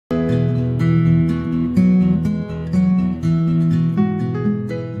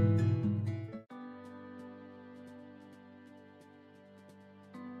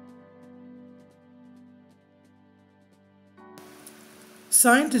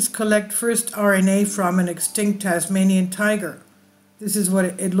Scientists collect first RNA from an extinct Tasmanian tiger. This is what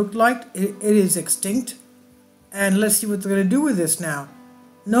it looked like. It is extinct. And let's see what they're going to do with this now.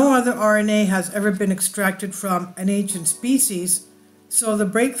 No other RNA has ever been extracted from an ancient species, so the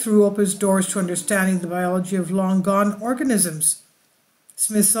breakthrough opens doors to understanding the biology of long-gone organisms.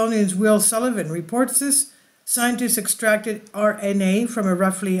 Smithsonian's Will Sullivan reports this. Scientists extracted RNA from a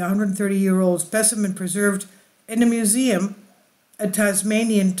roughly 130-year-old specimen preserved in a museum, a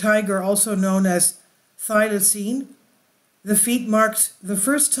Tasmanian tiger also known as thylacine. The feat marks the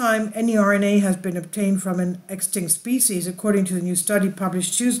first time any RNA has been obtained from an extinct species, according to the new study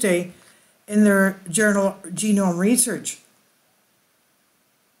published Tuesday in their journal Genome Research.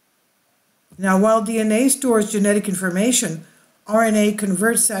 Now, while DNA stores genetic information, RNA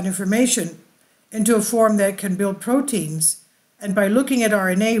converts that information into a form that can build proteins. And by looking at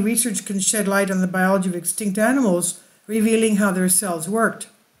RNA, research can shed light on the biology of extinct animals, revealing how their cells worked.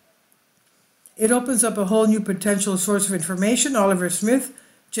 It opens up a whole new potential source of information. Oliver Smith,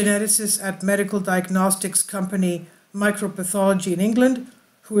 geneticist at medical diagnostics company Micropathology in England,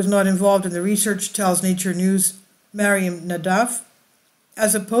 who is not involved in the research, tells Nature News' Mariam Nadaf.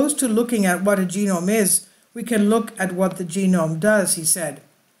 As opposed to looking at what a genome is, we can look at what the genome does, he said.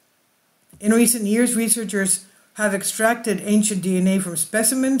 In recent years, researchers have extracted ancient DNA from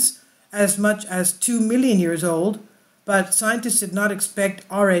specimens as much as 2 million years old, but scientists did not expect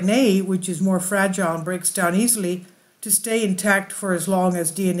RNA, which is more fragile and breaks down easily, to stay intact for as long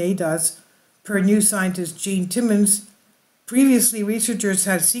as DNA does, per New Scientist Gene Timmons. Previously, researchers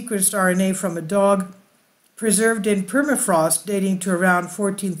had sequenced RNA from a dog preserved in permafrost dating to around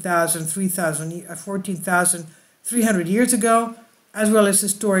 14,300 years ago, as well as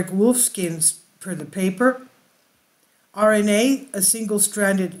historic wolf skins per the paper. RNA, a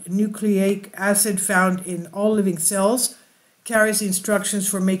single-stranded nucleic acid found in all living cells, carries the instructions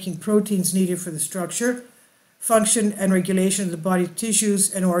for making proteins needed for the structure, function, and regulation of the body's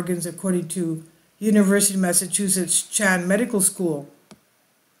tissues and organs, according to University of Massachusetts Chan Medical School.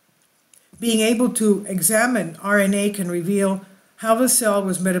 Being able to examine RNA can reveal how the cell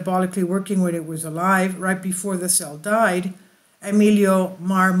was metabolically working when it was alive, right before the cell died. Emilio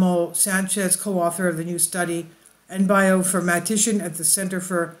Marmol Sanchez, co-author of the new study and bioinformatician at the Center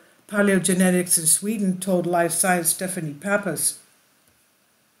for Paleogenetics in Sweden, told Life Science Stephanie Pappas.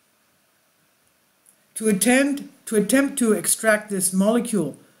 To attempt to extract this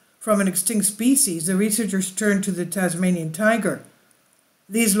molecule from an extinct species, the researchers turned to the Tasmanian tiger.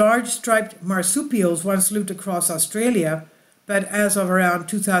 These large striped marsupials once lived across Australia, but as of around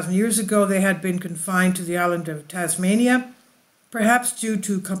 2,000 years ago, they had been confined to the island of Tasmania, perhaps due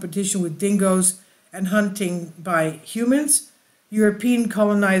to competition with dingoes and hunting by humans. European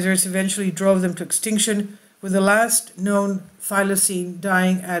colonizers eventually drove them to extinction, with the last known thylacine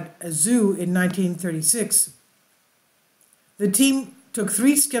dying at a zoo in 1936. The team took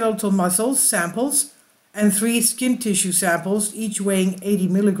 3 skeletal muscle samples and 3 skin tissue samples, each weighing 80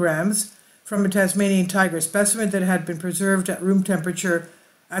 milligrams, from a Tasmanian tiger specimen that had been preserved at room temperature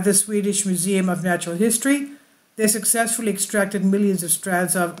at the Swedish Museum of Natural History. They successfully extracted millions of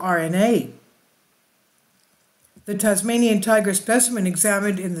strands of RNA. The Tasmanian tiger specimen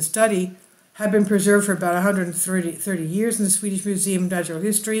examined in the study had been preserved for about 130 years in the Swedish Museum of Natural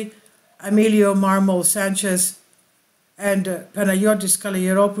History. Emilio Marmol Sanchez and Panayotis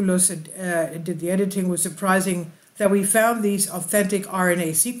Kalageropoulos did the editing. Was surprising that we found these authentic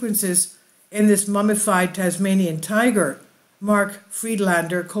RNA sequences in this mummified Tasmanian tiger. Mark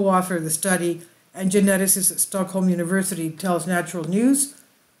Friedlander, co-author of the study and geneticist at Stockholm University, tells Natural News.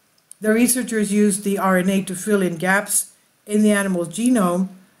 The researchers used the RNA to fill in gaps in the animal's genome,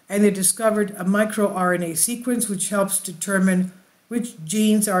 and they discovered a microRNA sequence which helps determine which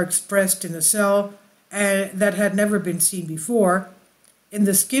genes are expressed in the cell and that had never been seen before. In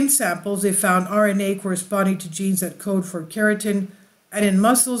the skin samples, they found RNA corresponding to genes that code for keratin, and in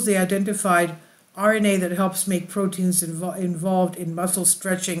muscles, they identified RNA that helps make proteins involved in muscle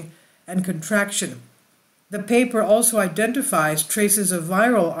stretching and contraction. The paper also identifies traces of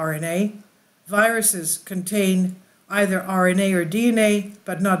viral RNA. Viruses contain either RNA or DNA,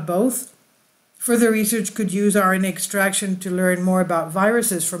 but not both. Further research could use RNA extraction to learn more about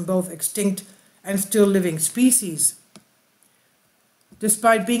viruses from both extinct and still living species.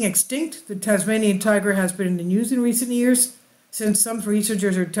 Despite being extinct, the Tasmanian tiger has been in the news in recent years, since some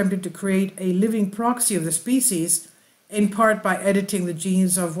researchers are attempting to create a living proxy of the species, in part by editing the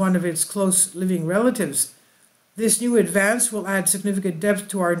genes of one of its close living relatives. This new advance will add significant depth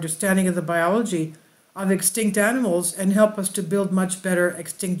to our understanding of the biology of extinct animals and help us to build much better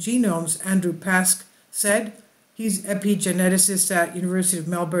extinct genomes, Andrew Pask said. He's epigeneticist at University of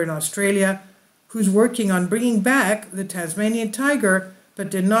Melbourne, Australia, who's working on bringing back the Tasmanian tiger, but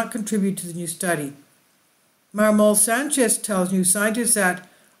did not contribute to the new study. Marmol Sanchez tells New Scientist that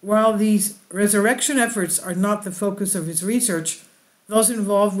while these resurrection efforts are not the focus of his research, those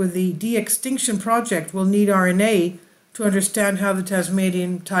involved with the de-extinction project will need RNA to understand how the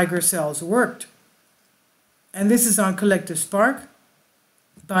Tasmanian tiger cells worked. And this is on Collective Spark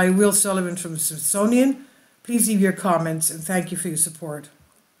by Will Sullivan from the Smithsonian. Please leave your comments and thank you for your support.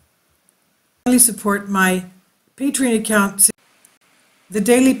 Finally, support my Patreon account. The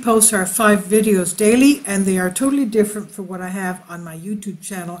daily posts are 5 videos daily, and they are totally different from what I have on my YouTube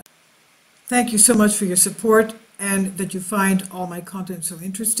channel. Thank you so much for your support and that you find all my content so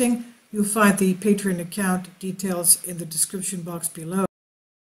interesting. You'll find the Patreon account details in the description box below.